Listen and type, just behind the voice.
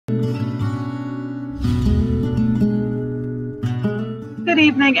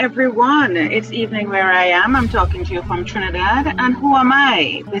evening, everyone. It's evening where I am. I'm talking to you from Trinidad. And who am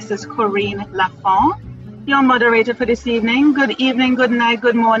I? This is Corinne Lafont, your moderator for this evening. Good evening, good night,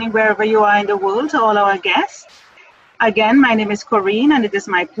 good morning, wherever you are in the world, to all our guests. Again, my name is Corinne, and it is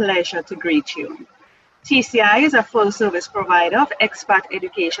my pleasure to greet you. TCI is a full-service provider of expat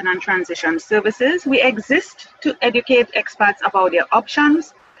education and transition services. We exist to educate expats about their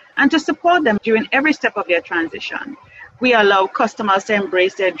options and to support them during every step of their transition. We allow customers to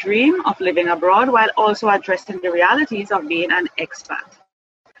embrace their dream of living abroad while also addressing the realities of being an expat.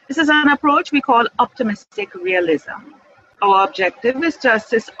 This is an approach we call optimistic realism. Our objective is to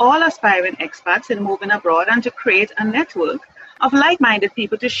assist all aspiring expats in moving abroad and to create a network of like-minded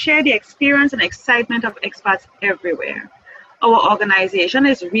people to share the experience and excitement of expats everywhere. Our organization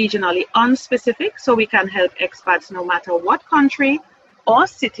is regionally unspecific, so we can help expats no matter what country or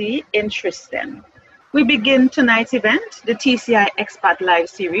city interests them. We begin tonight's event, the TCI Expat Life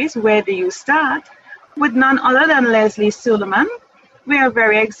Series, Where Do You Start?, with none other than Lezley Suleiman. We are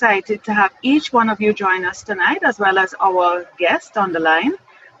very excited to have each one of you join us tonight, as well as our guest on the line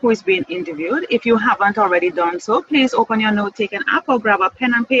who is being interviewed. If you haven't already done so, please open your note-taking app or grab a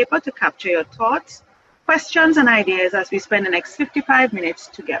pen and paper to capture your thoughts, questions, and ideas as we spend the next 55 minutes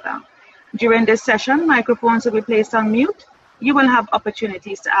together. During this session, microphones will be placed on mute. You will have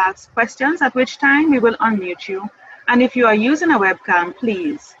opportunities to ask questions, at which time we will unmute you. And if you are using a webcam,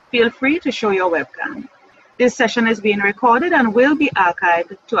 please feel free to show your webcam. This session is being recorded and will be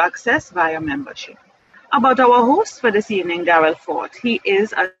archived to access via membership. About our host for this evening, Darrell Fort. He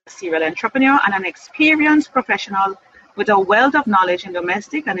is a serial entrepreneur and an experienced professional with a wealth of knowledge in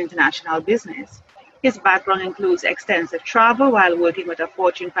domestic and international business. His background includes extensive travel while working with a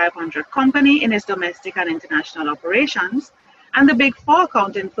Fortune 500 company in his domestic and international operations, and the Big Four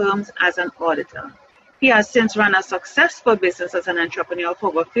accounting firms as an auditor. He has since run a successful business as an entrepreneur for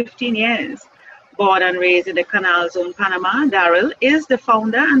over 15 years. Born and raised in the Canal Zone, Panama, Darrell is the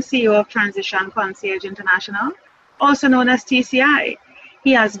founder and CEO of Transition Concierge International, also known as TCI.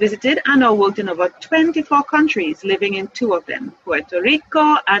 He has visited and or worked in over 24 countries, living in 2 of them, Puerto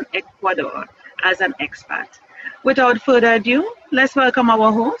Rico and Ecuador, as an expat. Without further ado, let's welcome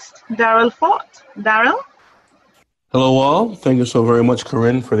our host, Darrell Fort. Darrell? Hello all. Thank you so very much,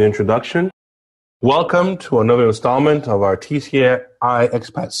 Corinne, for the introduction. Welcome to another installment of our TCI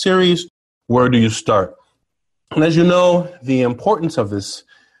Expat Series, Where Do You Start? And as you know, the importance of this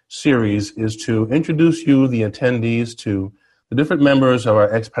series is to introduce you, the attendees, to the different members of our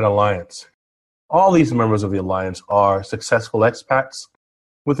Expat Alliance. All these members of the Alliance are successful expats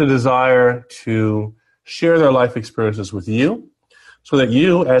with a desire to share their life experiences with you so that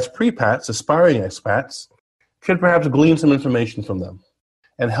you, as pre-pats, aspiring expats, could perhaps glean some information from them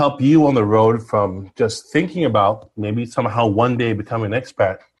and help you on the road from just thinking about maybe somehow one day becoming an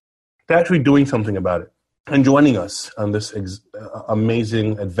expat to actually doing something about it and joining us on this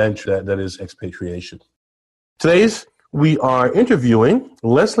amazing adventure that is expatriation. Today's we are interviewing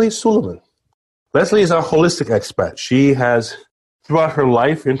Lezley Suleiman. Lezley is a holistic expat. She has, throughout her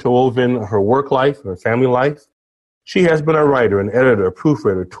life, interwoven her work life, her family life. She has been a writer, an editor, a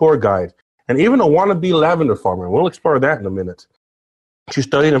proofreader, tour guide, and even a wannabe lavender farmer. We'll explore that in a minute. She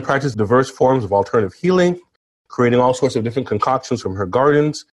studied and practiced diverse forms of alternative healing, creating all sorts of different concoctions from her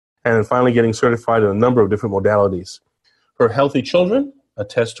gardens, and finally getting certified in a number of different modalities. Her healthy children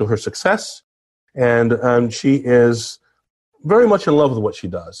attest to her success, and she is very much in love with what she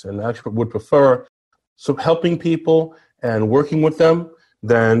does and actually would prefer helping people and working with them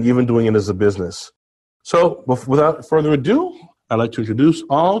than even doing it as a business. So without further ado, I'd like to introduce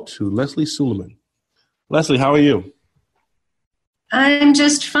all to Lezley Suleiman. Lezley, how are you? I'm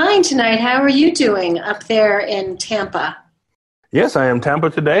just fine tonight. How are you doing up there in Tampa? Yes, I am Tampa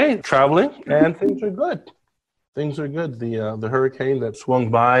today, traveling, and things are good. Things are good. The hurricane that swung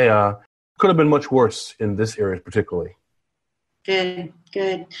by could have been much worse in this area particularly. Good.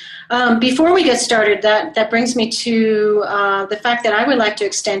 Before we get started, that brings me to the fact that I would like to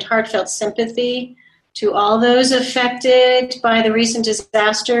extend heartfelt sympathy to all those affected by the recent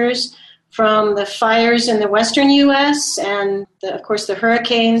disasters, from the fires in the western U.S. and, of course, the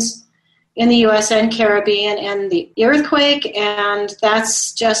hurricanes in the U.S. and Caribbean and the earthquake, and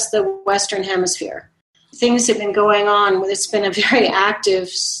that's just the Western Hemisphere. Things have been going on. It's been a very active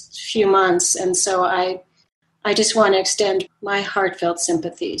few months, and so I just want to extend my heartfelt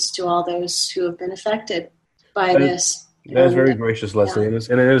sympathies to all those who have been affected by this. That is very gracious, Lezley,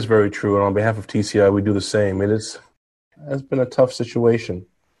 yeah. And it is very true. And on behalf of TCI, we do the same. It has been a tough situation.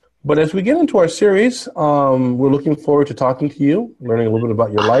 But as we get into our series, we're looking forward to talking to you, learning a little bit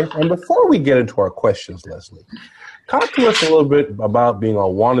about your life. And before we get into our questions, Lezley, Talk to us a little bit about being a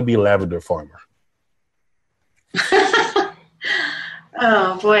wannabe lavender farmer.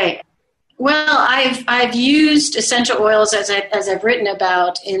 Oh boy. Well, I've used essential oils as I've written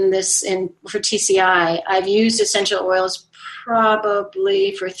about for TCI. I've used essential oils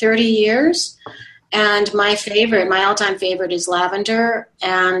probably for 30 years. And my all-time favorite is lavender.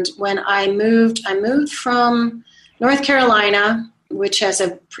 And when I moved from North Carolina, which has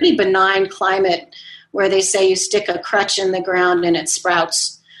a pretty benign climate where they say you stick a crutch in the ground and it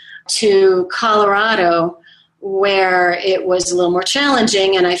sprouts, to Colorado, where it was a little more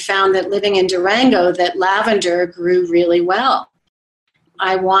challenging. And I found that living in Durango, that lavender grew really well.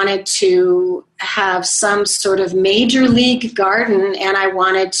 I wanted to have some sort of major league garden, and I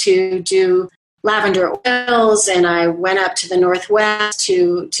wanted to do lavender oils, and I went up to the Northwest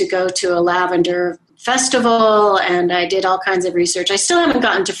to go to a lavender festival, and I did all kinds of research. I still haven't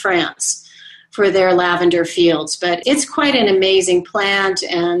gotten to France for their lavender fields, but it's quite an amazing plant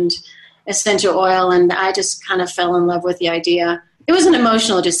and essential oil, and I just kind of fell in love with the idea. It was an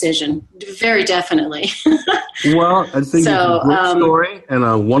emotional decision, very definitely. Well, I think it's a great story and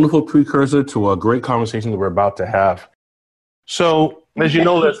a wonderful precursor to a great conversation that we're about to have. So, as you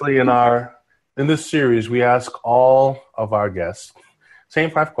know, Lezley, in this series, we ask all of our guests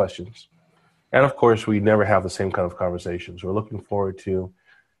same 5 questions. And of course, we never have the same kind of conversations. We're looking forward to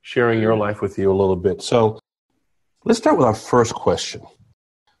sharing your life with you a little bit. So let's start with our first question.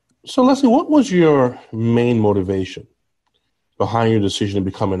 So Lezley, what was your main motivation behind your decision to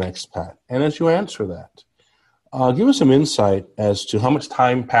become an expat? And as you answer that, give us some insight as to how much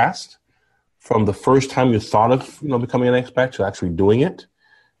time passed from the first time you thought of becoming an expat to actually doing it.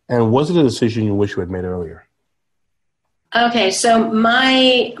 And was it a decision you wish you had made earlier? Okay, so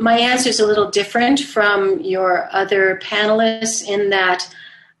my answer is a little different from your other panelists in that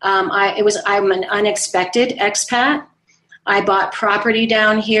I'm an unexpected expat. I bought property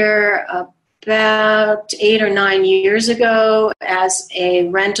down here about 8 or 9 years ago as a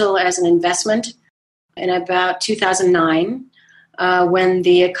rental, as an investment, in about 2009, when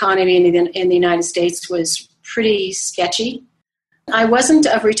the economy in the United States was pretty sketchy. I wasn't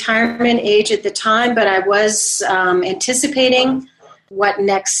of retirement age at the time, but I was anticipating what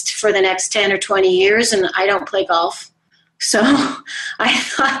next for the next 10 or 20 years, and I don't play golf. So I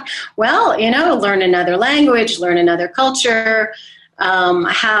thought, well, learn another language, learn another culture.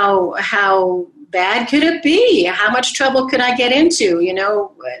 How bad could it be? How much trouble could I get into?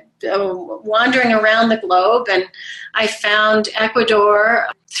 Wandering around the globe, and I found Ecuador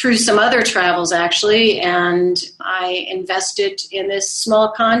through some other travels, actually, and I invested in this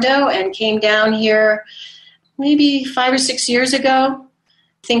small condo and came down here maybe 5 or 6 years ago,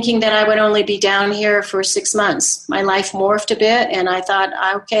 thinking that I would only be down here for 6 months. My life morphed a bit, and I thought,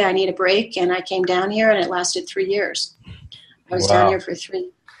 okay, I need a break, and I came down here, and it lasted 3 years. I was down here for 3.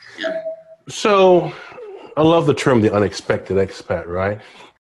 Yeah. So I love the term the unexpected expat, right?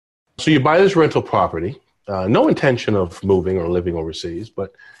 So you buy this rental property, no intention of moving or living overseas,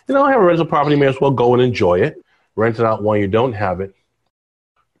 but, I have a rental property, may as well go and enjoy it, rent it out while you don't have it.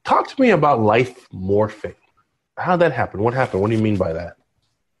 Talk to me about life morphing. How did that happen? What happened? What do you mean by that?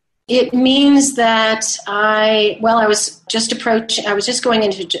 It means that I was just going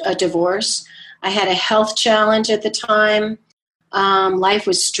into a divorce. I had a health challenge at the time. Life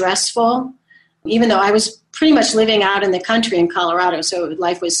was stressful, even though I was pretty much living out in the country in Colorado. So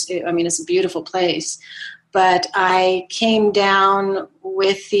life was, it's a beautiful place. But I came down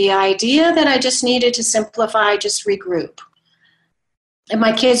with the idea that I just needed to simplify, just regroup. And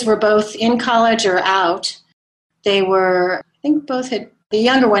my kids were both in college or out. They were, I think the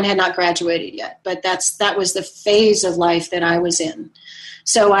younger one had not graduated yet, but that was the phase of life that I was in.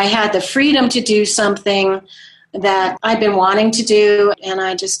 So I had the freedom to do something that I'd been wanting to do, and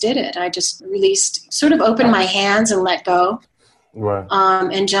I just did it. I just released, sort of opened my hands and let go, right.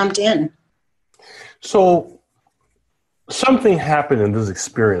 And jumped in. So something happened in this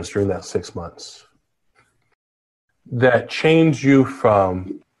experience during that 6 months that changed you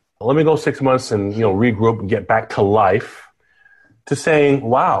from, let me go 6 months and, regroup and get back to life, to saying,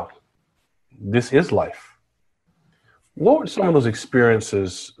 wow, this is life. What were some of those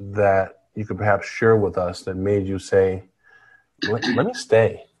experiences that you could perhaps share with us that made you say, let me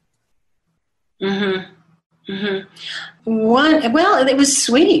stay? Mm-hmm. Mm-hmm. It was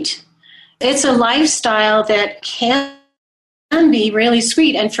sweet. It's a lifestyle that can be really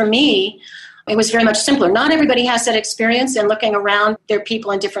sweet. And for me, it was very much simpler. Not everybody has that experience, and looking around, there are people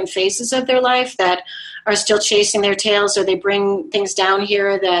in different phases of their life that are still chasing their tails, or they bring things down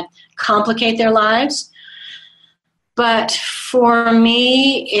here that complicate their lives. But for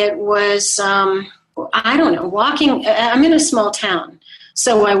me, it was I don't know, walking. I'm in a small town,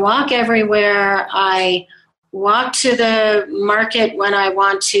 so I walk everywhere. I walk to the market when I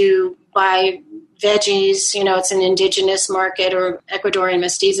want to buy veggies. It's an indigenous market or Ecuadorian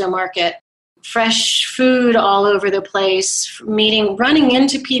mestizo market. Fresh food all over the place, running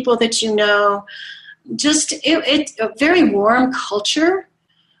into people that just it's a very warm culture,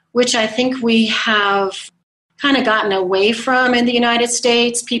 which I think we have kind of gotten away from in the United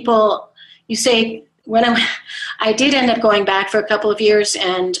States. People, you say, I did end up going back for a couple of years,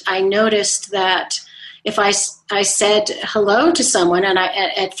 and I noticed that if I said hello to someone, and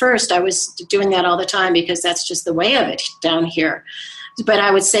at first I was doing that all the time because that's just the way of it down here. But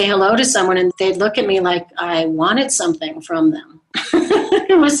I would say hello to someone and they'd look at me like I wanted something from them.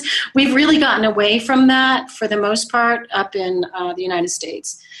 We've really gotten away from that for the most part up in the United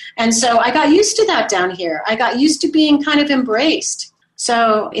States. And so I got used to that down here. I got used to being kind of embraced.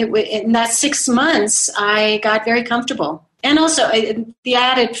 So in that 6 months, I got very comfortable. And also the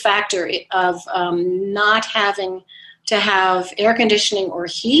added factor of not having to have air conditioning or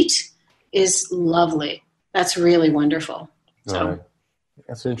heat is lovely. That's really wonderful. So. Right.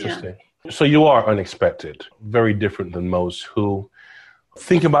 That's interesting. Yeah. So you are unexpected, very different than most who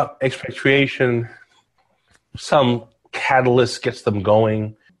think about expatriation. Some catalyst gets them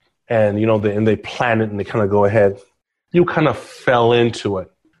going, and they plan it and they kind of go ahead. You kind of fell into it.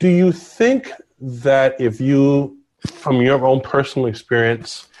 Do you think that if you, from your own personal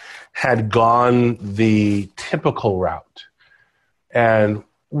experience, had gone the typical route and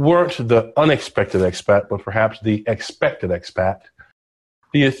weren't the unexpected expat, but perhaps the expected expat,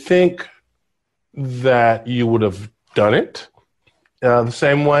 do you think that you would have done it the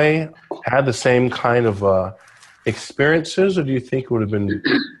same way, had the same kind of experiences, or do you think it would have been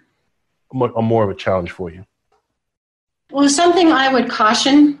more of a challenge for you? Well, something I would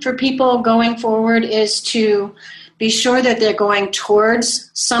caution for people going forward is to be sure that they're going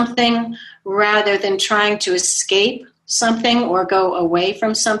towards something rather than trying to escape something or go away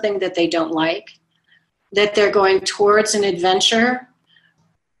from something that they don't like, that they're going towards an adventure.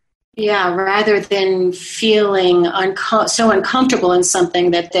 Yeah, rather than feeling so uncomfortable in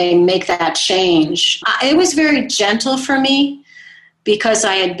something that they make that change. It was very gentle for me because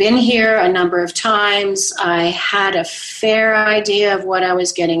I had been here a number of times. I had a fair idea of what I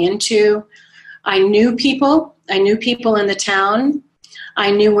was getting into. I knew people. I knew people in the town. I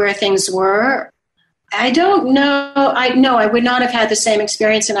knew where things were. I don't know. I would not have had the same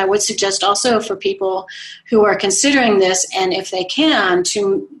experience, and I would suggest also for people who are considering this, and if they can,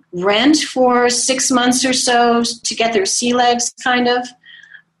 to rent for 6 months or so to get their sea legs kind of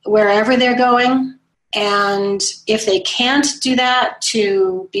wherever they're going. And if they can't do that,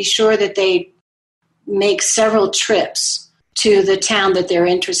 to be sure that they make several trips to the town that they're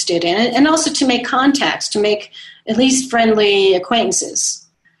interested in, and also to make contacts, to make at least friendly acquaintances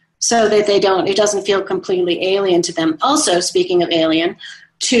so that it doesn't feel completely alien to them. Also, speaking of alien,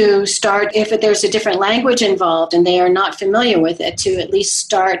 to start, if there's a different language involved and they are not familiar with it, to at least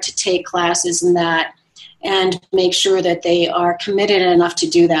start to take classes in that and make sure that they are committed enough to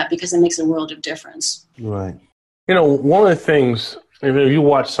do that, because it makes a world of difference. Right. One of the things, if you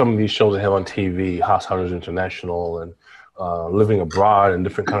watch some of these shows they have on TV, House Hunters International and Living Abroad and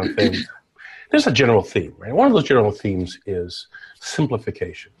different kind of things, there's a general theme, right? One of those general themes is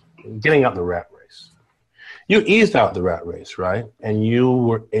simplification, getting out the rat race. You eased out the rat race, right? And you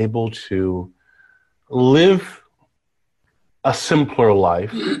were able to live a simpler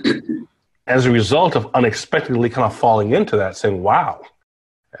life as a result of unexpectedly kind of falling into that, saying, wow,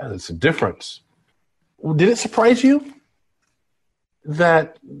 that's a difference. Did it surprise you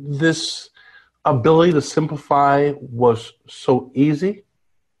that this ability to simplify was so easy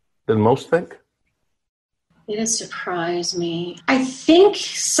than most think? It did surprise me. I think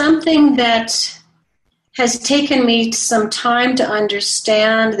something that has taken me some time to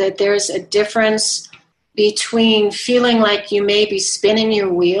understand, that there's a difference between feeling like you may be spinning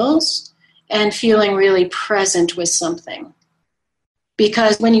your wheels and feeling really present with something.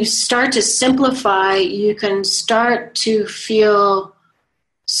 Because when you start to simplify, you can start to feel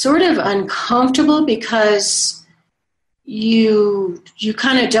sort of uncomfortable because you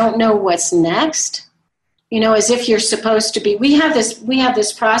kind of don't know what's next. As if you're supposed to be. We have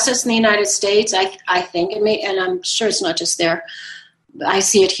this process in the United States, I think, and I'm sure it's not just there. I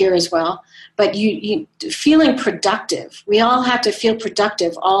see it here as well. But you feeling productive. We all have to feel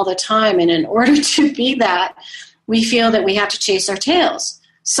productive all the time, and in order to be that, we feel that we have to chase our tails.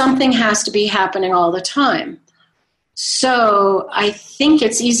 Something has to be happening all the time. So I think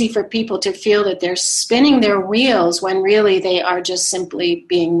it's easy for people to feel that they're spinning their wheels when really they are just simply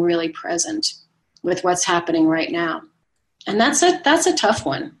being really present. with what's happening right now. And that's a tough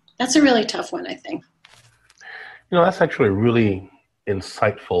one. That's a really tough one, I think. That's actually a really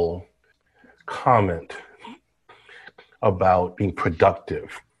insightful comment about being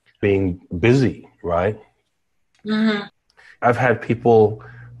productive, being busy, right? Mm-hmm. I've had people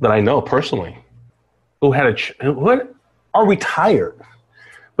that I know personally who who are retired,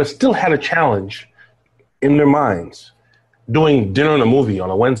 but still had a challenge in their minds doing dinner and a movie on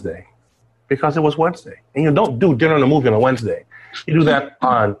a Wednesday because it was Wednesday. And you don't do dinner and a movie on a Wednesday. You do that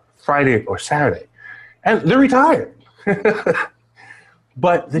on Friday or Saturday. And they're retired.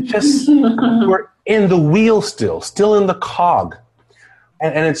 But they just we're in the wheel still in the cog.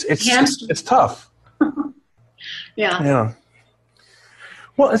 And it's tough. Yeah.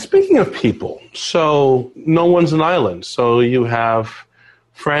 Well, and speaking of people, so no one's an island. So you have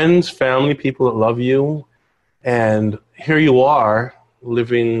friends, family, people that love you, and here you are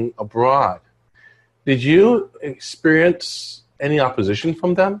living abroad. Did you experience any opposition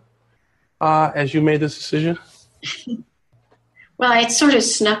from them as you made this decision? Well, it sort of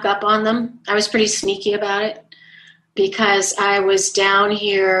snuck up on them. I was pretty sneaky about it because I was down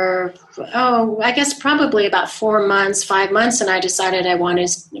here, I guess probably about 5 months, and I decided I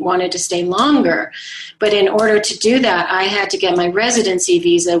wanted to stay longer. But in order to do that, I had to get my residency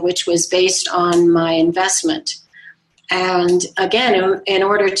visa, which was based on my investment. And again, in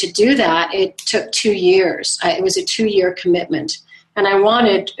order to do that, it took 2 years. It was a 2-year commitment. And I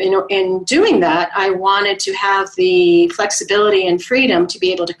wanted, in doing that, I wanted to have the flexibility and freedom to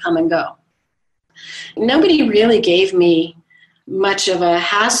be able to come and go. Nobody really gave me much of a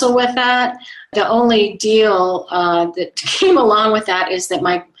hassle with that. The only deal that came along with that is that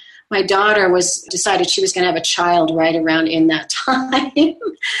my daughter decided she was going to have a child right around in that time.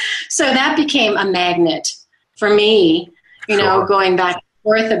 So that became a magnet for me, Sure. going back and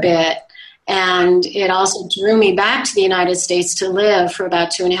forth a bit. And it also drew me back to the United States to live for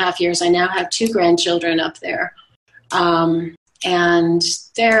about 2.5 years. I now have 2 grandchildren up there. And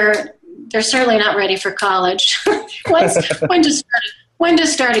they're certainly not ready for college. One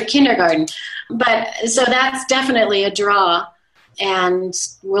just started kindergarten. But so that's definitely a draw and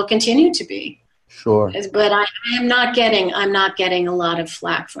will continue to be. Sure. But I'm not getting a lot of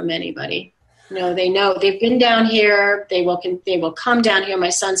flack from anybody. They know they've been down here. They will come down here. My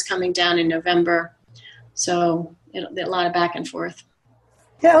son's coming down in November. So a lot of back and forth.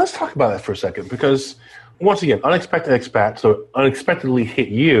 Yeah, let's talk about that for a second because once again, unexpected expat, so unexpectedly hit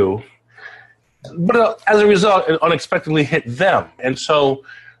you, but as a result, it unexpectedly hit them. And so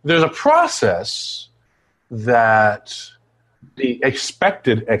there's a process that the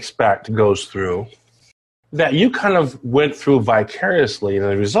expected expat goes through that you kind of went through vicariously, and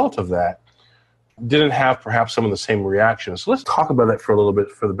as a result of that, didn't have perhaps some of the same reactions. So let's talk about that for a little bit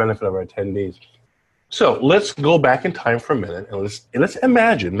for the benefit of our attendees. So let's go back in time for a minute and let's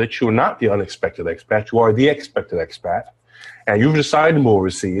imagine that you're not the unexpected expat, you are the expected expat, and you've decided to move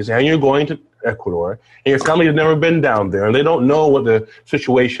overseas, and you're going to Ecuador, and your family has never been down there, and they don't know what the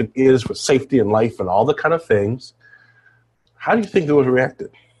situation is with safety and life and all the kind of things. How do you think they would have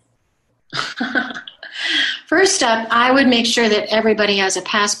reacted? First up, I would make sure that everybody has a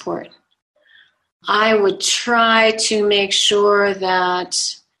passport. I would try to make sure that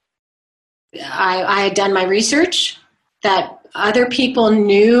I had done my research, that other people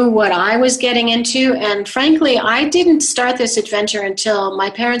knew what I was getting into. And frankly, I didn't start this adventure until my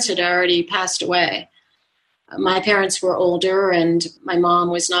parents had already passed away. My parents were older and my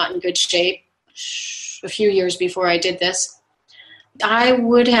mom was not in good shape a few years before I did this. I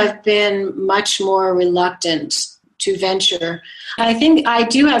would have been much more reluctant to venture. I think I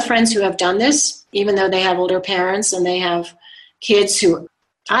do have friends who have done this, even though they have older parents and they have kids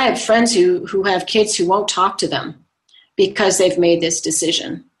I have friends who have kids who won't talk to them because they've made this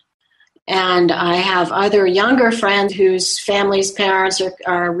decision. And I have other younger friends whose family's parents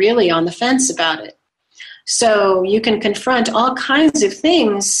are really on the fence about it. So you can confront all kinds of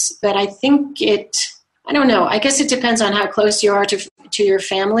things, but I think I don't know, I guess it depends on how close you are to your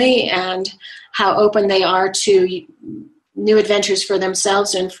family and how open they are to new adventures for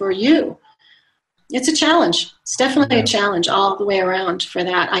themselves and for you. It's a challenge. It's definitely a challenge all the way around for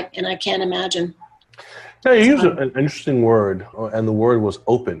that. I can't imagine. Now, you used an interesting word, and the word was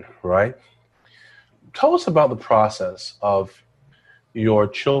open, right? Tell us about the process of your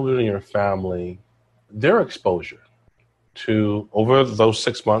children and your family, their exposure to, over those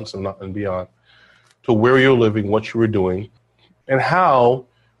 6 months and beyond, to where you're living, what you were doing, and how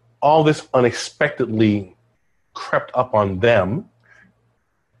all this unexpectedly crept up on them.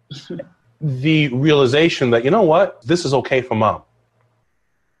 The realization that, you know what, this is okay for mom.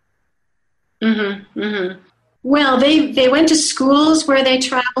 Mm-hmm. Mm-hmm. Well, they went to schools where they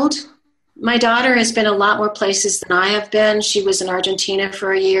traveled. My daughter has been a lot more places than I have been. She was in Argentina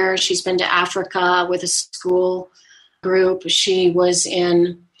for a year. She's been to Africa with a school group. She's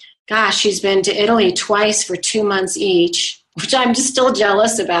been to Italy twice for 2 months each, which I'm just still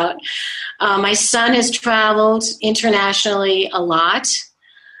jealous about. My son has traveled internationally a lot.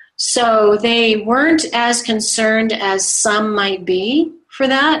 So they weren't as concerned as some might be for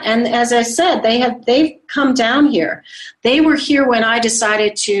that. And as I said, they've come down here. They were here when I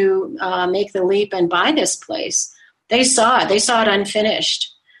decided to make the leap and buy this place. They saw it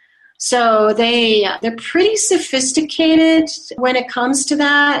unfinished. So they're pretty sophisticated when it comes to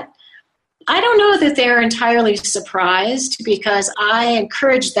that. I don't know that they're entirely surprised because I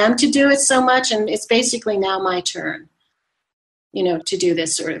encourage them to do it so much, and it's basically now my turn, to do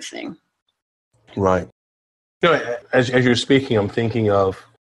this sort of thing. Right. As you're speaking, I'm thinking of,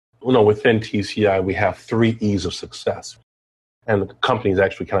 within TCI, we have 3 E's of success. And the company is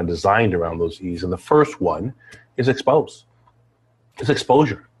actually kind of designed around those E's. And the first one is expose. It's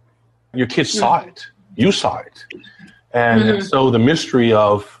exposure. Your kids saw it. You saw it. And so the mystery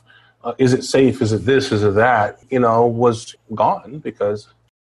of, is it safe? Is it this? Is it that? Was gone because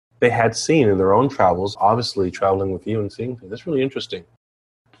they had seen in their own travels, obviously traveling with you and seeing things. That's really interesting.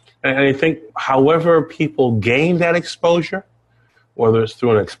 And I think however people gain that exposure, whether it's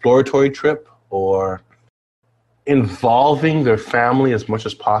through an exploratory trip or involving their family as much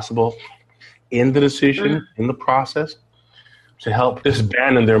as possible in the decision, in the process, to help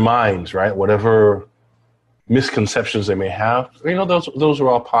disband in their minds, right? Whatever misconceptions they may have. Those are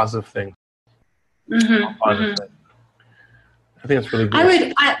all positive things. Positive things. I think that's really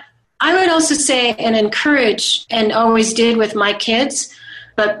good. I would also say and encourage, and always did with my kids,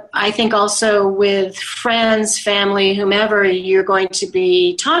 but I think also with friends, family, whomever you're going to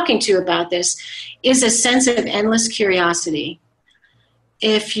be talking to about this, is a sense of endless curiosity.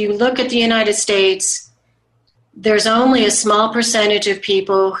 If you look at the United States, there's only a small percentage of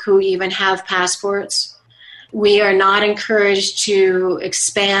people who even have passports. We are not encouraged to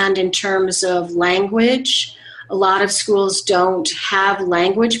expand in terms of language. A lot of schools don't have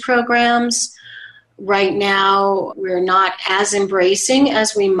language programs. Right now, we're not as embracing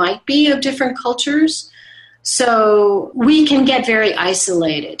as we might be of different cultures. So we can get very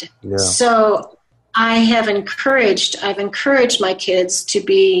isolated. Yeah. So I've encouraged my kids to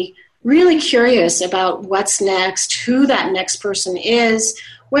be really curious about what's next, who that next person is,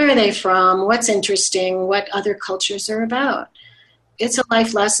 where are they from, what's interesting, what other cultures are about. It's a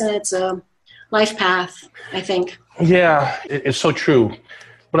life lesson. It's a life path, I think. Yeah, it's so true.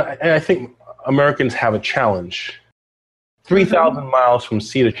 But I think Americans have a challenge. 3,000 miles from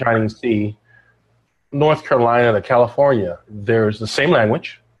sea to shining sea, North Carolina to California, there's the same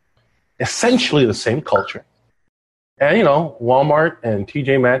language, essentially the same culture. And, Walmart and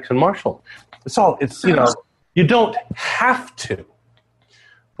TJ Maxx and Marshall. You don't have to.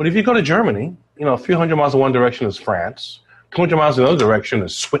 But if you go to Germany, 300 miles in one direction is France, 200 miles in the other direction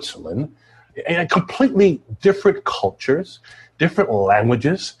is Switzerland, and completely different cultures, different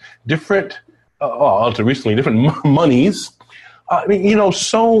languages, different, until recently, different monies.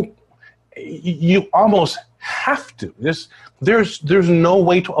 So you almost have to. There's no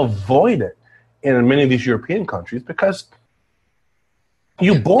way to avoid it in many of these European countries because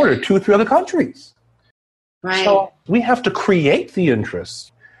you border 2 or 3 other countries. Right. So we have to create the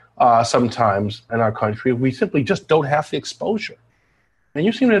interest sometimes in our country. We simply just don't have the exposure. And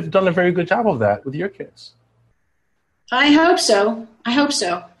you seem to have done a very good job of that with your kids. I hope so.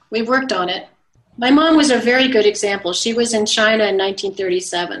 We've worked on it. My mom was a very good example. She was in China in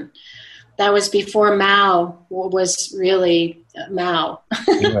 1937. That was before Mao was really Mao.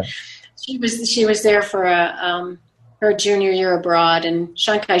 Yeah. She was there for her junior year abroad, and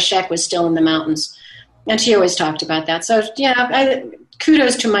Chiang Kai-shek was still in the mountains. And she always talked about that. So,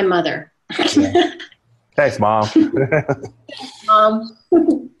 kudos to my mother. Yeah. Thanks, Mom.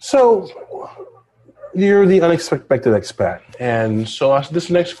 So, you're the unexpected expat. And so this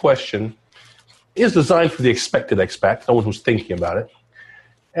next question is designed for the expected expat, someone who's thinking about it.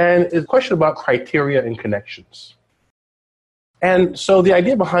 And it's a question about criteria and connections. And so the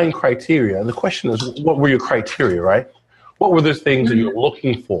idea behind criteria, the question is, what were your criteria, right? What were the things that you were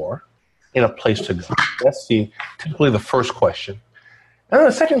looking for in a place to go? That's typically the first question. And then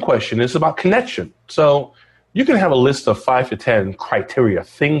the second question is about connection. So you can have a list of 5 to 10 criteria,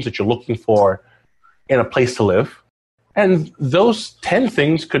 things that you're looking for in a place to live. And those 10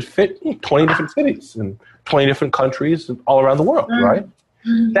 things could fit in 20 different cities and 20 different countries all around the world, right?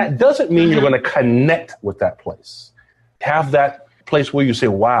 That doesn't mean you're going to connect with that place. Have that place where you say,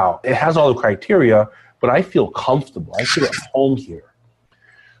 wow, it has all the criteria, but I feel comfortable. I feel at home here.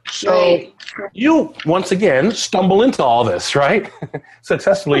 So you, once again, stumble into all this, right?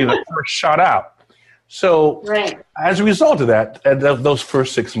 Successfully the first shot out. So as a result of that, those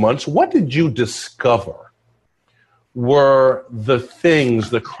first 6 months, what did you discover were the things,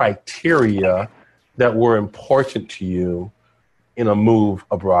 the criteria that were important to you in a move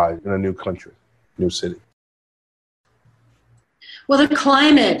abroad, in a new country, new city? Well, the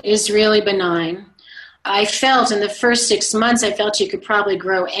climate is really benign. I felt in the first 6 months, I felt you could probably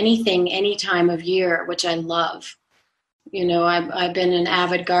grow anything any time of year, which I love. You know, I've been an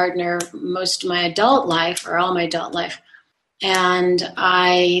avid gardener most of my adult life, or all my adult life. And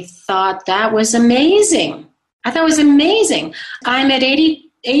I thought that was amazing. I'm at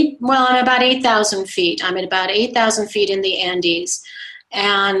I'm about 8,000 feet. I'm at about 8,000 feet in the Andes.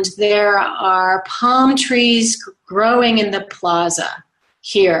 And there are palm trees growing in the plaza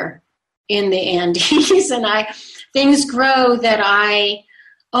here in the Andes. And things grow that I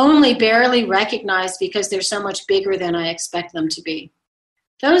only barely recognize because they're so much bigger than I expect them to be.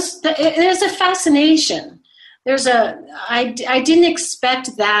 There's a fascination. I didn't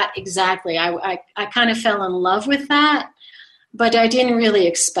expect that exactly. I kind of fell in love with that, but I didn't really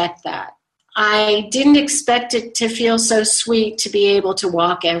expect that. I didn't expect it to feel so sweet to be able to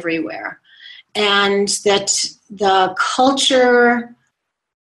walk everywhere, and that the culture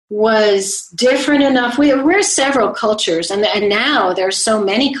was different enough. We're several cultures, and now there's so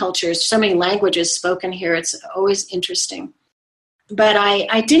many cultures, so many languages spoken here. It's always interesting. But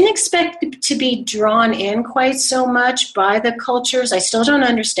I didn't expect to be drawn in quite so much by the cultures. I still don't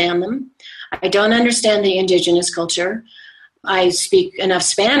understand them. I don't understand the indigenous culture. I speak enough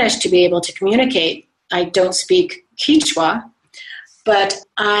Spanish to be able to communicate. I don't speak Quechua, but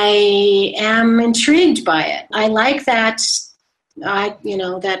I am intrigued by it. I like that,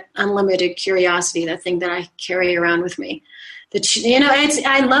 that unlimited curiosity, that thing that I carry around with me.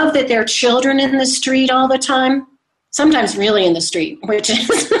 I love that there are children in the street all the time. Sometimes really in the street, which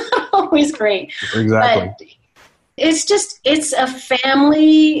is always great. Exactly. But it's a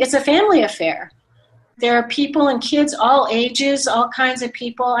family affair. There are people and kids, all ages, all kinds of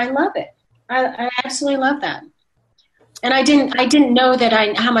people. I love it. I absolutely love that. And I didn't know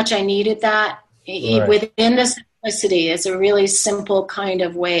how much I needed that within the simplicity. It's a really simple kind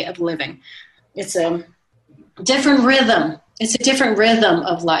of way of living. It's a different rhythm. It's a different rhythm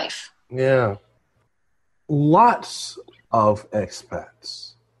of life. Yeah. Lots of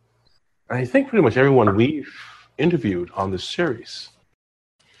expats. I think pretty much everyone we've interviewed on this series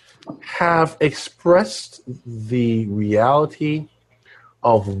have expressed the reality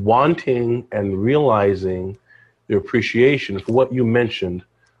of wanting and realizing the appreciation for what you mentioned,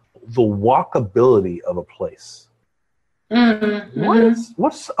 the walkability of a place. Mm-hmm.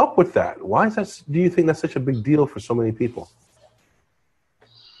 What's up with that? Why is that? Do you think that's such a big deal for so many people?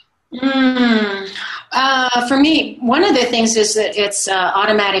 For me, one of the things is that it's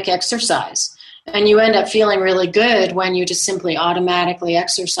automatic exercise. And you end up feeling really good when you just simply automatically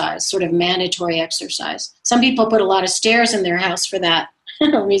exercise, sort of mandatory exercise. Some people put a lot of stairs in their house for that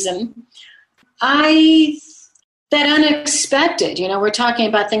reason. That unexpected, we're talking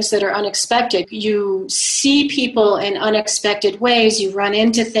about things that are unexpected. You see people in unexpected ways. You run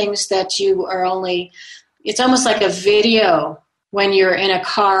into things that it's almost like a video when you're in a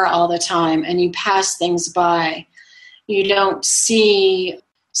car all the time and you pass things by. You don't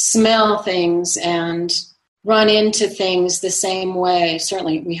smell things and run into things the same way.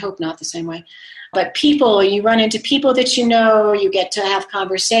 Certainly, we hope not the same way. But you run into people that you get to have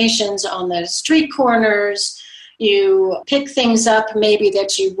conversations on the street corners. You pick things up maybe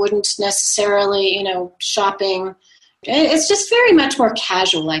that you wouldn't necessarily, shopping. It's just very much more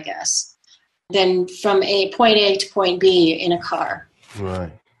casual, I guess, than from point A to point B in a car.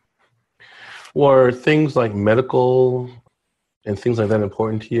 Right. Were things like medical and things like that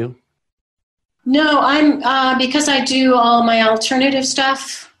important to you? No, I'm because I do all my alternative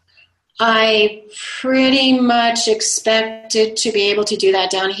stuff. I pretty much expected to be able to do that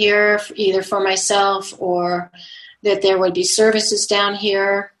down here, either for myself or that there would be services down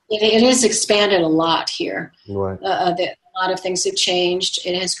here. It has expanded a lot here. Right. A lot of things have changed.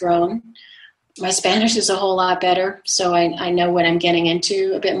 It has grown. My Spanish is a whole lot better, so I know what I'm getting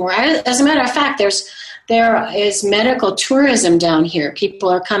into a bit more. As a matter of fact, there is medical tourism down here. People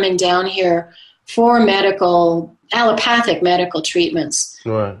are coming down here for allopathic medical treatments.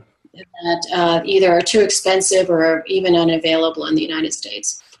 Right. That either are too expensive or even unavailable in the United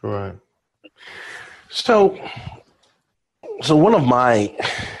States. Right. So one of my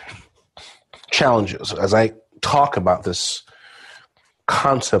challenges as I talk about this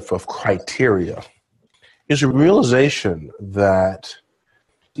concept of criteria is a realization that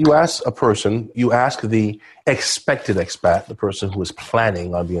you ask the expected expat, the person who is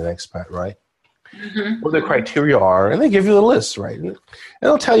planning on being an expat, right? Mm-hmm. What the criteria are, and they give you the list, right? And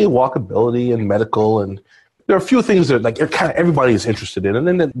they'll tell you walkability and medical, and there are a few things that like kind of everybody is interested in, and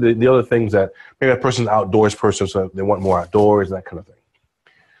then the other things that maybe a person's an outdoors person, so they want more outdoors, that kind of thing.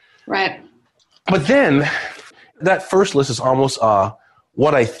 Right. But then that first list is almost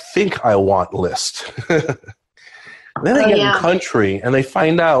what I think I want list. Then they get in country and they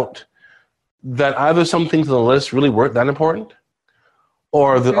find out that either some things on the list really weren't that important,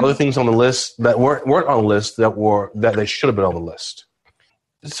 or the other things on the list that weren't on the list that they should have been on the list.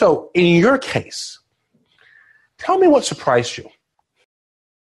 So in your case, tell me what surprised you.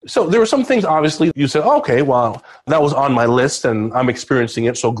 So there were some things, obviously, you said, okay, well, that was on my list and I'm experiencing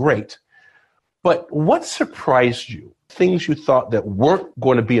it, so great. But what surprised you? Things you thought that weren't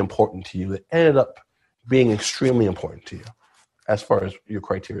going to be important to you that ended up being extremely important to you as far as your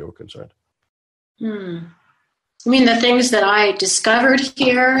criteria were concerned? I mean, the things that I discovered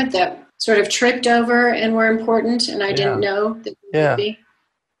here that sort of tripped over and were important and I didn't know that they would be?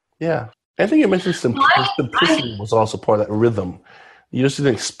 Yeah. I think you mentioned simplicity was also part of that rhythm. You just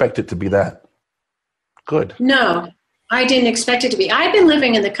didn't expect it to be that good. No, I didn't expect it to be. I've been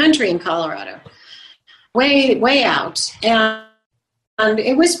living in the country in Colorado, way out. And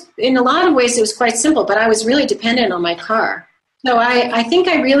it was, in a lot of ways, it was quite simple, but I was really dependent on my car. So I think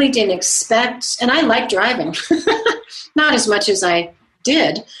I really didn't expect, and I like driving, not as much as I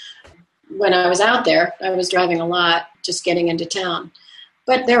did when I was out there. I was driving a lot, just getting into town.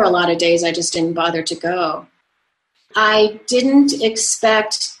 But there were a lot of days I just didn't bother to go. I didn't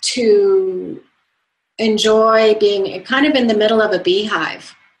expect to enjoy being kind of in the middle of a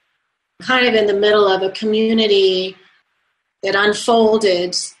beehive, kind of in the middle of a community that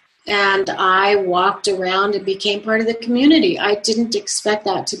unfolded, and I walked around and became part of the community. I didn't expect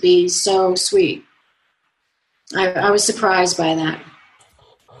that to be so sweet. I was surprised by that.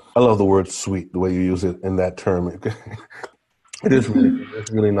 I love the word sweet, the way you use it in that term. It is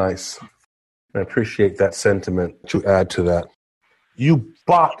really nice. I appreciate that sentiment to add to that. You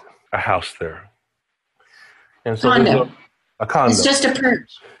bought a house there. And so a condo. It's just a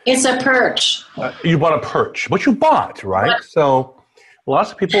perch. It's a perch. You bought a perch, but you bought, right? So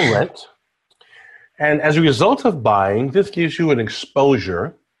lots of people rent. And as a result of buying, this gives you an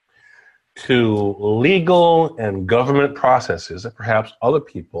exposure to legal and government processes that perhaps other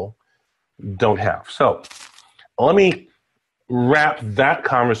people don't have. So let me wrap that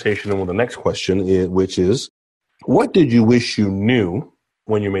conversation in with the next question, which is, what did you wish you knew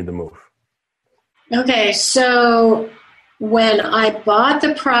when you made the move? Okay, so when I bought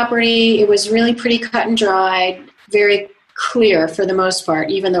the property, it was really pretty cut and dried, very clear for the most part,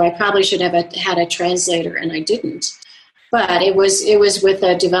 even though I probably should have had a translator, and I didn't. But it was with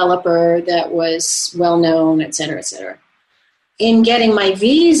a developer that was well-known, et cetera, et cetera. In getting my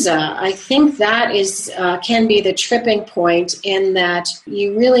visa, I think that is can be the tripping point, in that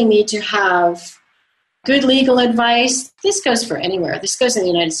you really need to have good legal advice. This goes for anywhere. This goes in the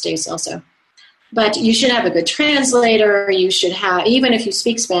United States also. But you should have a good translator. You should have, even if you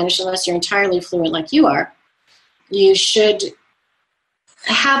speak Spanish, unless you're entirely fluent like you are, you should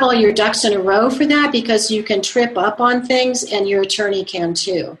have all your ducks in a row for that, because you can trip up on things and your attorney can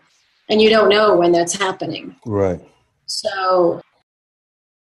too. And you don't know when that's happening. Right. So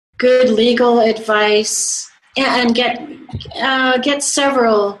good legal advice, and get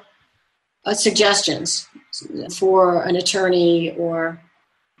several suggestions for an attorney.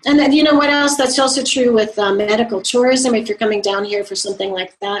 And then, you know what else? That's also true with medical tourism. If you're coming down here for something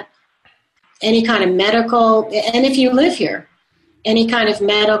like that, any kind of medical, and if you live here, any kind of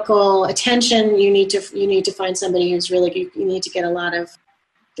medical attention, you need to find somebody who's really, you need to get a lot of,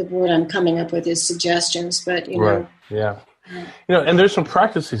 the word I'm coming up with is suggestions, but you know. Right. Yeah. You know, and there's some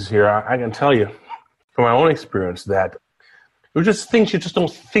practices here, I can tell you from my own experience, that there are just things you just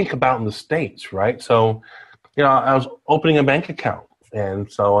don't think about in the States, right? So, you know, I was opening a bank account,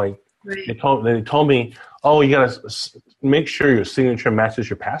 and so they told me, oh, you got to make sure your signature matches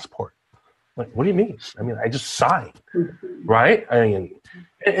your passport. I'm like, what do you mean? I mean, I just signed, right? I mean,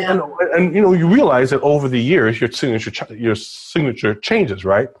 and you know, you realize that over the years, your signature changes,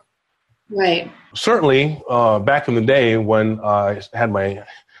 right? Right. Certainly, back in the day when I had my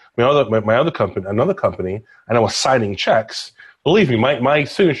other company, another company, and I was signing checks, believe me, my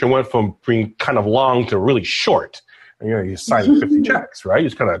signature went from being kind of long to really short. And, you know, you sign 50 checks, right? You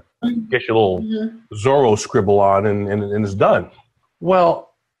just kind of get your little Zorro scribble on, and it's done.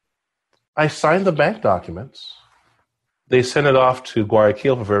 Well, I signed the bank documents. They sent it off to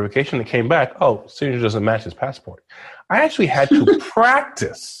Guayaquil for verification. It came back, signature doesn't match his passport. I actually had to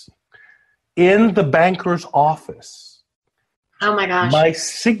practice in the banker's office. Oh my gosh. My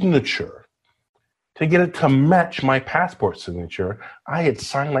signature to get it to match my passport signature I had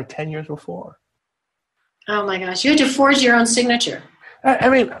signed like 10 years before. Oh my gosh. You had to forge your own signature. I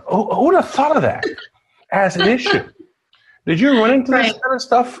mean, who would have thought of that as an issue? Did you run into this kind of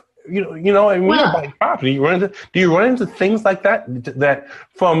stuff? You're buying property. Do you run into things like that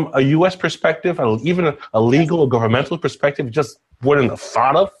from a U.S. perspective, even a legal or governmental perspective, just wouldn't have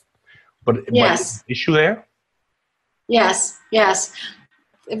thought of? But yes, issue there. Yes.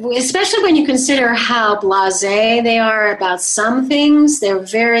 Especially when you consider how blasé they are about some things, they're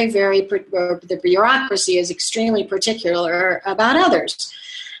very, very. The bureaucracy is extremely particular about others.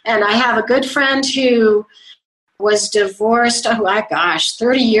 And I have a good friend who was divorced,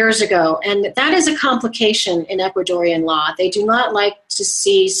 30 years ago. And that is a complication in Ecuadorian law. They do not like to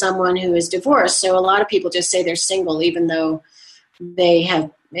see someone who is divorced. So a lot of people just say they're single, even though they have,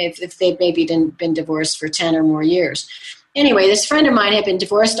 if they maybe been divorced for 10 or more years. Anyway, this friend of mine had been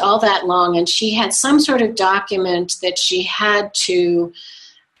divorced all that long, and she had some sort of document that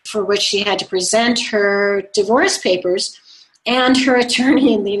for which she had to present her divorce papers, and her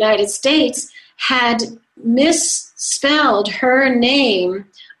attorney in the United States had misspelled her name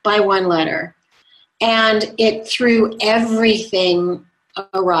by one letter, and it threw everything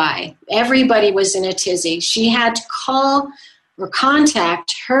awry. Everybody was in a tizzy. She had to call or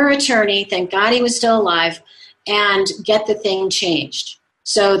contact her attorney, thank God he was still alive, and get the thing changed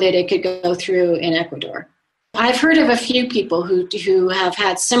so that it could go through in Ecuador. I've heard of a few people who have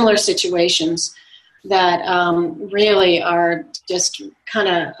had similar situations that really are just kind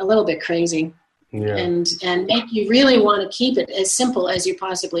of a little bit crazy. Yeah. And make you really want to keep it as simple as you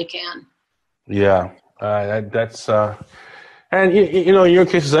possibly can. Yeah, that's and in your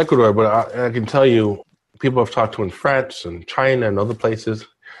case is Ecuador, but I can tell you, people I've talked to in France and China and other places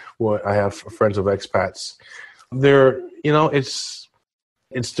where I have friends of expats. They're it's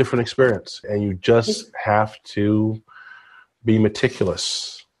different experience, and you just have to be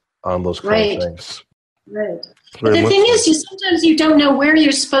meticulous on those kind of things. Right. But the thing is, sometimes you don't know where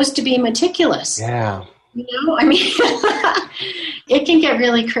you're supposed to be meticulous. Yeah. I mean, it can get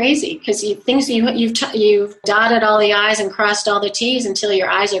really crazy because you've dotted all the I's and crossed all the T's until your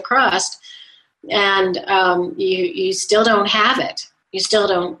I's are crossed, and you still don't have it. You still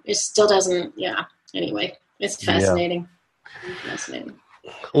don't. It still doesn't. Yeah. Anyway, it's fascinating. Yeah. Fascinating.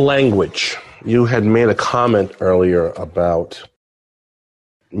 Language. You had made a comment earlier about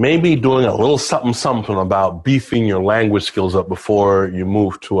maybe doing a little something about beefing your language skills up before you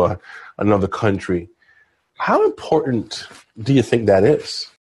move to another country. How important do you think that is?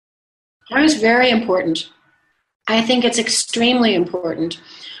 That is very important. I think it's extremely important.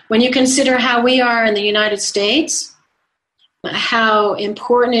 When you consider how we are in the United States, how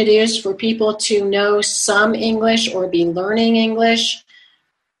important it is for people to know some English or be learning English,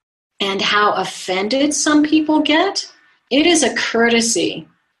 and how offended some people get, it is a courtesy.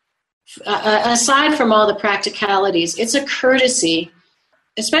 Aside from all the practicalities, it's a courtesy,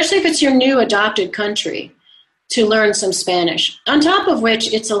 especially if it's your new adopted country, to learn some Spanish. On top of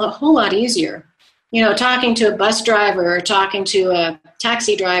which, it's a whole lot easier. Talking to a bus driver or talking to a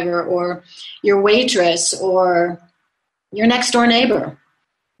taxi driver or your waitress or your next door neighbor,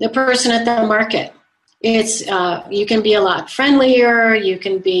 the person at the market. It's you can be a lot friendlier. You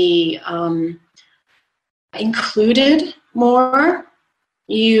can be included more.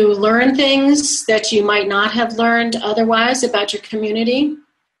 You learn things that you might not have learned otherwise about your community.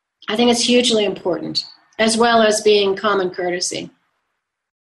 I think it's hugely important, as well as being common courtesy.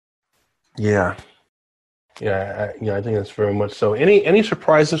 Yeah. I think that's very much so. Any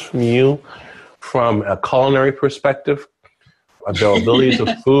surprises from you from a culinary perspective? Availabilities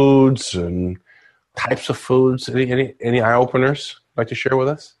of foods and types of foods? Any eye openers like to share with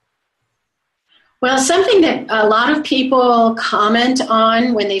us? Well, something that a lot of people comment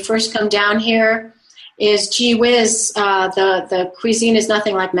on when they first come down here is, gee whiz, the cuisine is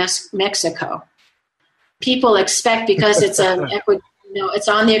nothing like Mexico. People expect, because it's it's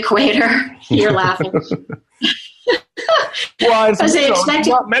on the equator. You're laughing. Well, it's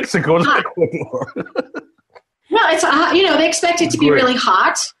not Mexico. It's Ecuador. Well, it's they expect it to be really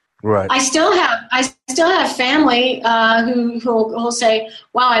hot. Right. I still have family who will say,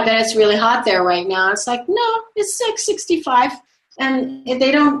 "Wow, I bet it's really hot there right now." It's like, no, it's 65, and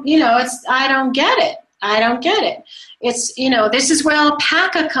they don't. I don't get it. I don't get it. It's this is where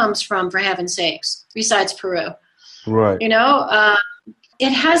alpaca comes from, for heaven's sakes. Besides Peru, right?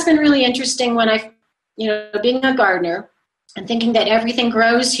 It has been really interesting when being a gardener. and thinking that everything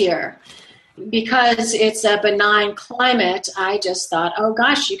grows here. Because it's a benign climate, I just thought, oh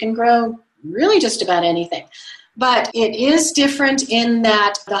gosh, you can grow really just about anything. But it is different in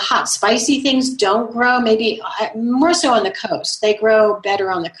that the hot, spicy things don't grow, maybe more so on the coast. They grow better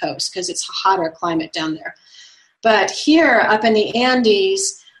on the coast because it's a hotter climate down there. But here, up in the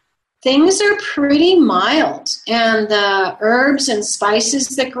Andes, things are pretty mild. And the herbs and spices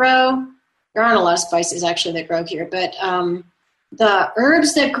that grow, there aren't a lot of spices actually that grow here, but the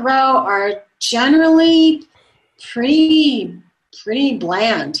herbs that grow are generally pretty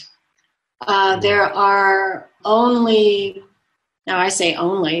bland. There are only, now I say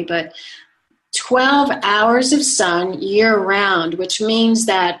only, but 12 hours of sun year round, which means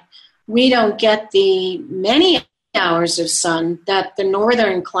that we don't get the many hours of sun that the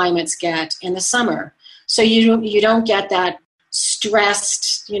northern climates get in the summer. So you don't get that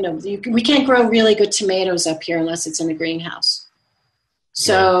stressed, we can't grow really good tomatoes up here unless it's in a greenhouse.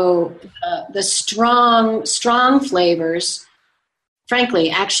 So the strong flavors, frankly,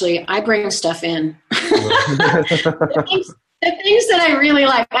 actually, I bring stuff in. The things that I really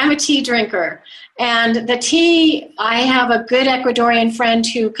like, I'm a tea drinker. And the tea, I have a good Ecuadorian friend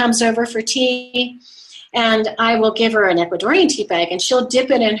who comes over for tea, and I will give her an Ecuadorian tea bag, and she'll dip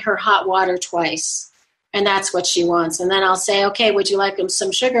it in her hot water twice. And that's what she wants. And then I'll say, okay, would you like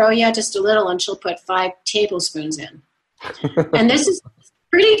some sugar? Oh, yeah, just a little. And she'll put 5 tablespoons in. And this is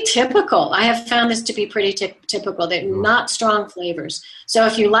pretty typical. I have found this to be pretty typical. They're not strong flavors. So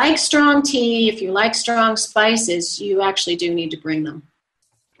if you like strong tea, if you like strong spices, you actually do need to bring them.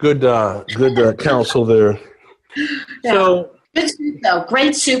 Good counsel there. Yeah. So, good soup, though.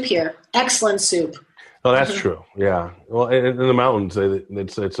 Great soup here. Excellent soup. Oh, that's true. Yeah. Well, in the mountains,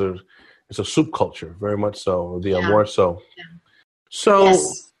 it's a soup culture, very much so. More so. Yeah. So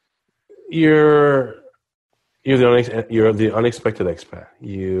yes. You're the unexpected expat.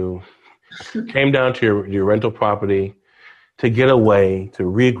 You came down to your rental property to get away, to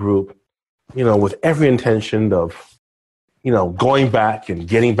regroup, with every intention of, going back and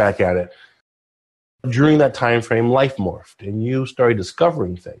getting back at it. During that time frame, life morphed, and you started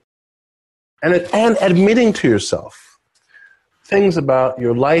discovering things and admitting to yourself things about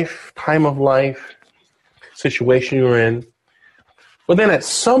your life, time of life, situation you're in. But then at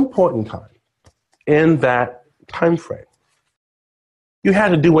some point in time, in that time frame, you had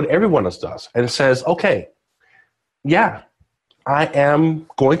to do what everyone else does and says, okay, yeah, I am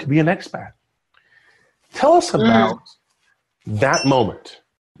going to be an expat. Tell us about that moment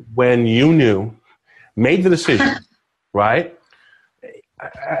when you made the decision, right?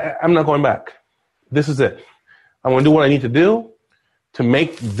 I'm not going back. This is it. I'm going to do what I need to do to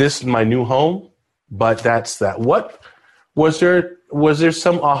make this my new home, but that's that. What was there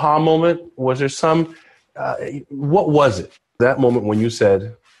some aha moment? Was there some, what was it? That moment when you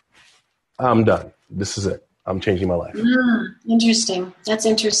said, I'm done. This is it. I'm changing my life. Interesting. That's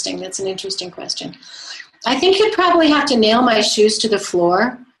interesting. That's an interesting question. I think you'd probably have to nail my shoes to the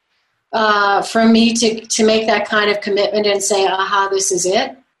floor for me to make that kind of commitment and say, aha, this is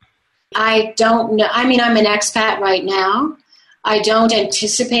it. I don't know. I mean, I'm an expat right now. I don't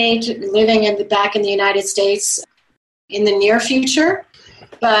anticipate living back in the United States in the near future.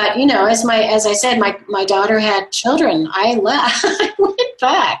 But, as I said, my daughter had children. I left. I went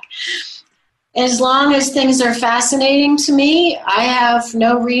back. As long as things are fascinating to me, I have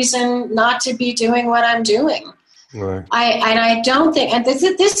no reason not to be doing what I'm doing. Right. I don't think, and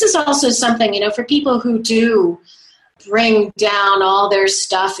this is also something, for people who do bring down all their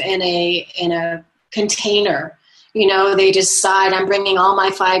stuff in a container. They decide I'm bringing all my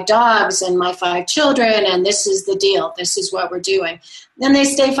 5 dogs and my 5 children, and this is the deal. This is what we're doing. Then they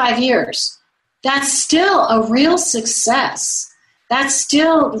stay 5 years. That's still a real success. That's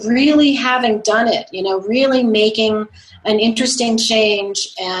still really having done it, really making an interesting change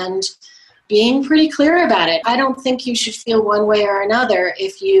and being pretty clear about it. I don't think you should feel one way or another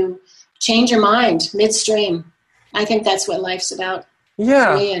if you change your mind midstream. I think that's what life's about.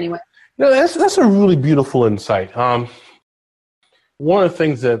 Yeah. For me, anyway. That's a really beautiful insight. One of the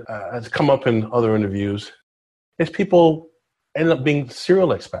things that has come up in other interviews is people end up being serial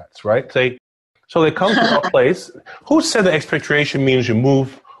expats, right? So they come to a place. Who said that expatriation means you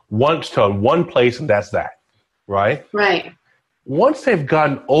move once to one place and that's that, right? Right. Once they've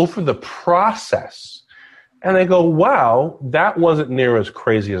gotten over the process and they go, wow, that wasn't near as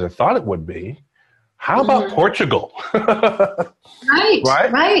crazy as I thought it would be. How about Portugal? Right.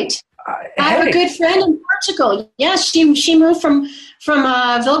 I have a good friend in Portugal. Yes, she moved from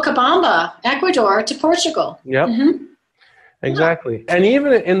Vilcabamba, Ecuador, to Portugal. Yep. Mm-hmm. Exactly. And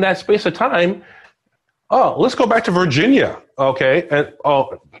even in that space of time, Oh, let's go back to Virginia. Okay.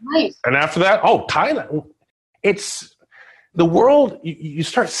 Nice. And after that, Thailand. It's the world. You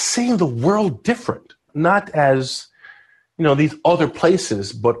start seeing the world different, not as, these other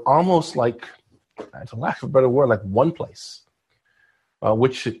places, but almost like, for lack of a better word, like one place,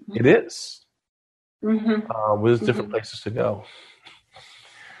 which it is, with different places to go.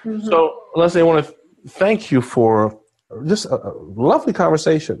 Mm-hmm. So, Lezley, I want to thank you for just a lovely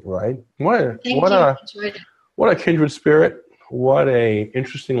conversation, right? What a kindred spirit. What a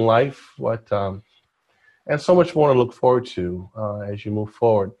interesting life. And so much more to look forward to as you move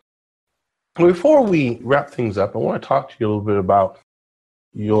forward. Before we wrap things up, I want to talk to you a little bit about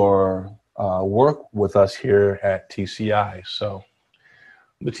your work with us here at TCI. So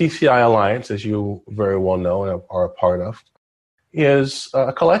the TCI Alliance, as you very well know and are a part of, is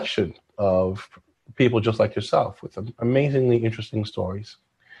a collection of people just like yourself with amazingly interesting stories,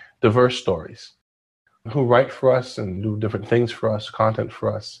 diverse stories, who write for us and do different things for us, content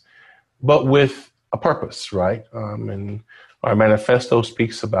for us, but with a purpose, right? And our manifesto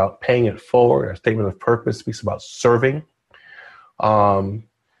speaks about paying it forward. Our statement of purpose speaks about serving.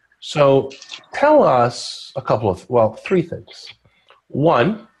 So tell us three things.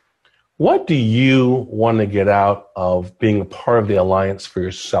 One, what do you want to get out of being a part of the Alliance for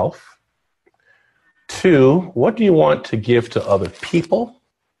yourself? Two, what do you want to give to other people?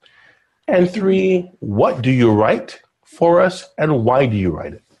 And three, what do you write for us and why do you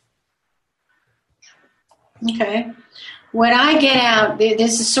write it? Okay. What I get out,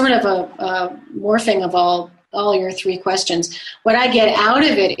 this is sort of a morphing of all your three questions. What I get out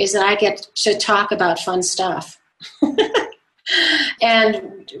of it is that I get to talk about fun stuff.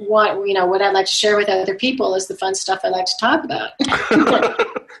 And what I'd like to share with other people is the fun stuff I like to talk about.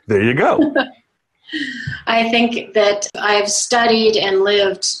 There you go. I think that I've studied and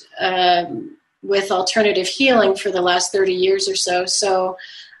lived with alternative healing for the last 30 years or so. So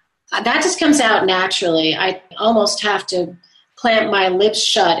that just comes out naturally. I almost have to clamp my lips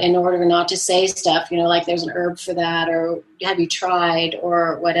shut in order not to say stuff, like there's an herb for that, or have you tried,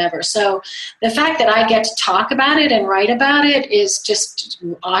 or whatever. So the fact that I get to talk about it and write about it is just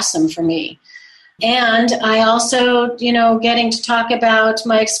awesome for me. And I also, getting to talk about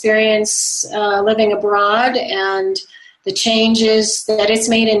my experience living abroad and the changes that it's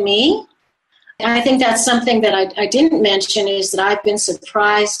made in me. I think that's something that I didn't mention, is that I've been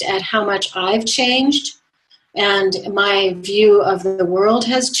surprised at how much I've changed and my view of the world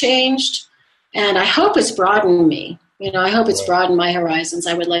has changed. And I hope it's broadened me. I hope it's broadened my horizons.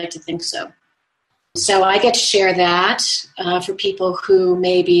 I would like to think so. So I get to share that for people who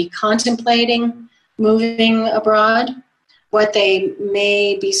may be contemplating moving abroad, what they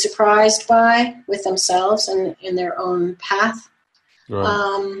may be surprised by with themselves and in their own path.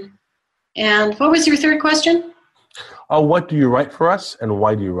 Right. And what was your third question? What do you write for us and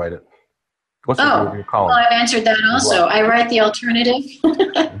why do you write it? What's your column? Well, I've answered that also. I write the alternative,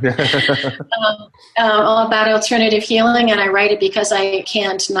 all about alternative healing, and I write it because I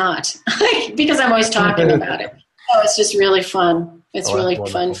can't not, because I'm always talking about it. So it's just really fun. It's really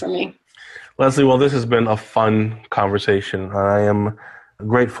fun for me. Lezley, well, this has been a fun conversation. I am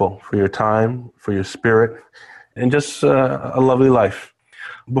grateful for your time, for your spirit, and just a lovely life.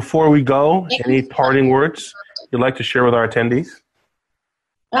 Before we go, any parting words you'd like to share with our attendees?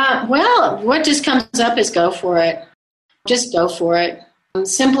 Well, what just comes up is go for it. Just go for it.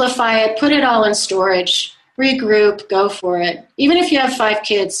 Simplify it. Put it all in storage. Regroup. Go for it. Even if you have 5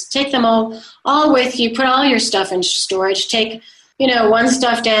 kids, take them all with you. Put all your stuff in storage. Take, one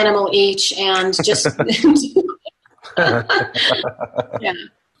stuffed animal each, and just yeah.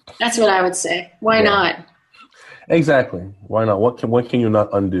 That's what I would say. Why not? Exactly. Why not? What can you not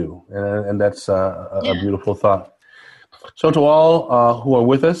undo? And that's a beautiful thought. So to all who are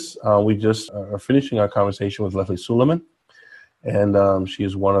with us, we just are finishing our conversation with Lezley Suleiman, and she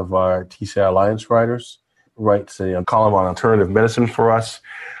is one of our TCI Alliance writers, writes a column on alternative medicine for us,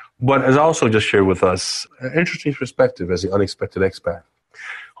 but has also just shared with us an interesting perspective as the unexpected expat.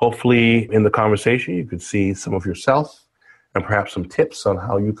 Hopefully in the conversation you could see some of yourself and perhaps some tips on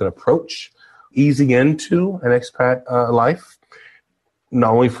how you can approach easing into an expat life,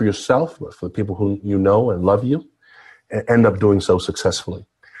 not only for yourself, but for the people who you know and love you, and end up doing so successfully.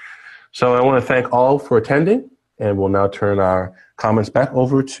 So I want to thank all for attending, and we'll now turn our comments back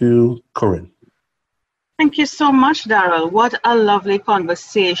over to Corinne. Thank you so much, Darrell. What a lovely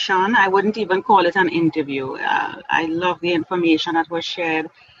conversation. I wouldn't even call it an interview. I love the information that was shared.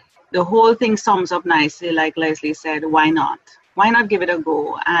 The whole thing sums up nicely, like Lezley said, why not? Why not give it a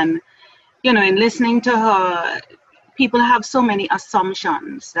go? And, in listening to her, people have so many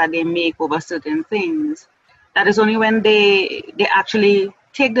assumptions that they make over certain things that is only when they actually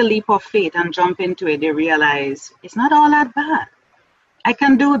take the leap of faith and jump into it, they realize it's not all that bad. I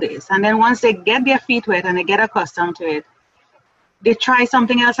can do this. And then once they get their feet wet and they get accustomed to it, they try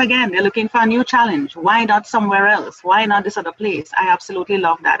something else again. They're looking for a new challenge. Why not somewhere else? Why not this other place? I absolutely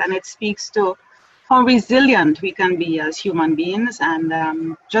love that. And it speaks to how resilient we can be as human beings,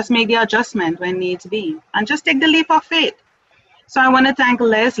 and just make the adjustment when needs be. And just take the leap of faith. So I want to thank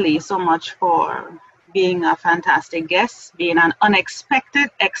Lezley so much for being a fantastic guest, being an unexpected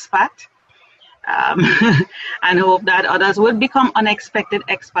expat. And hope that others would become unexpected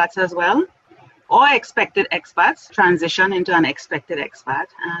expats as well, or expected expats transition into an expected expat,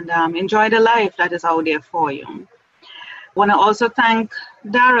 and enjoy the life that is out there for you. Want to also thank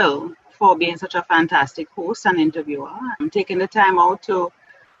Daryl for being such a fantastic host and interviewer, and taking the time out to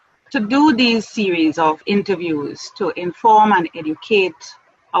do these series of interviews to inform and educate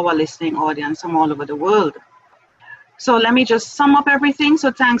our listening audience from all over the world. So let me just sum up everything.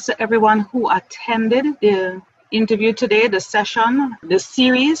 So thanks to everyone who attended the interview today, the session, the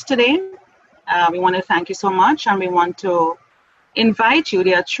series today. We want to thank you so much, and we want to invite you.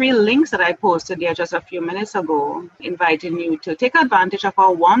 There are 3 links that I posted there just a few minutes ago, inviting you to take advantage of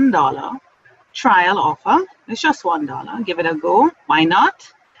our $1 trial offer. It's just $1. Give it a go. Why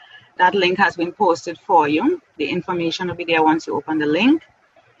not? That link has been posted for you. The information will be there once you open the link.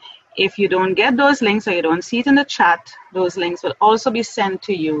 If you don't get those links or you don't see it in the chat, those links will also be sent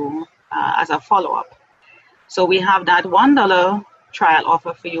to you as a follow-up. So we have that $1 trial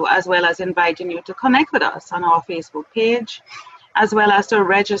offer for you, as well as inviting you to connect with us on our Facebook page, as well as to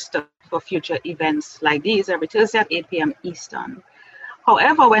register for future events like these every Thursday at 8 p.m. Eastern.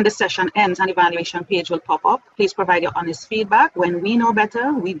 However, when the session ends, an evaluation page will pop up. Please provide your honest feedback. When we know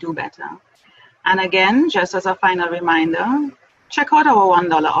better, we do better. And again, just as a final reminder, check out our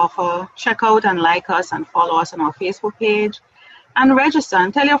 $1 offer. Check out and like us and follow us on our Facebook page. And register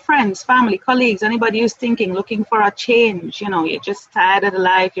and tell your friends, family, colleagues, anybody who's looking for a change. You're just tired of the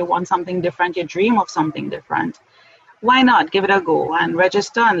life, you want something different, you dream of something different. Why not give it a go and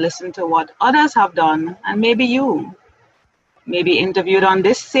register and listen to what others have done, and maybe you may be interviewed on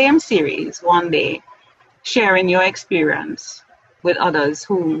this same series one day, sharing your experience with others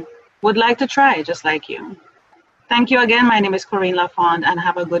who would like to try just like you. Thank you again. My name is Corinne Lafond, and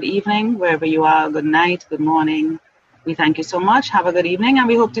have a good evening wherever you are. Good night, good morning. We thank you so much. Have a good evening, and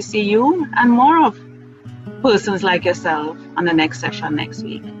we hope to see you and more of persons like yourself on the next session next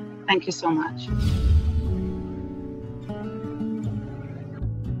week. Thank you so much.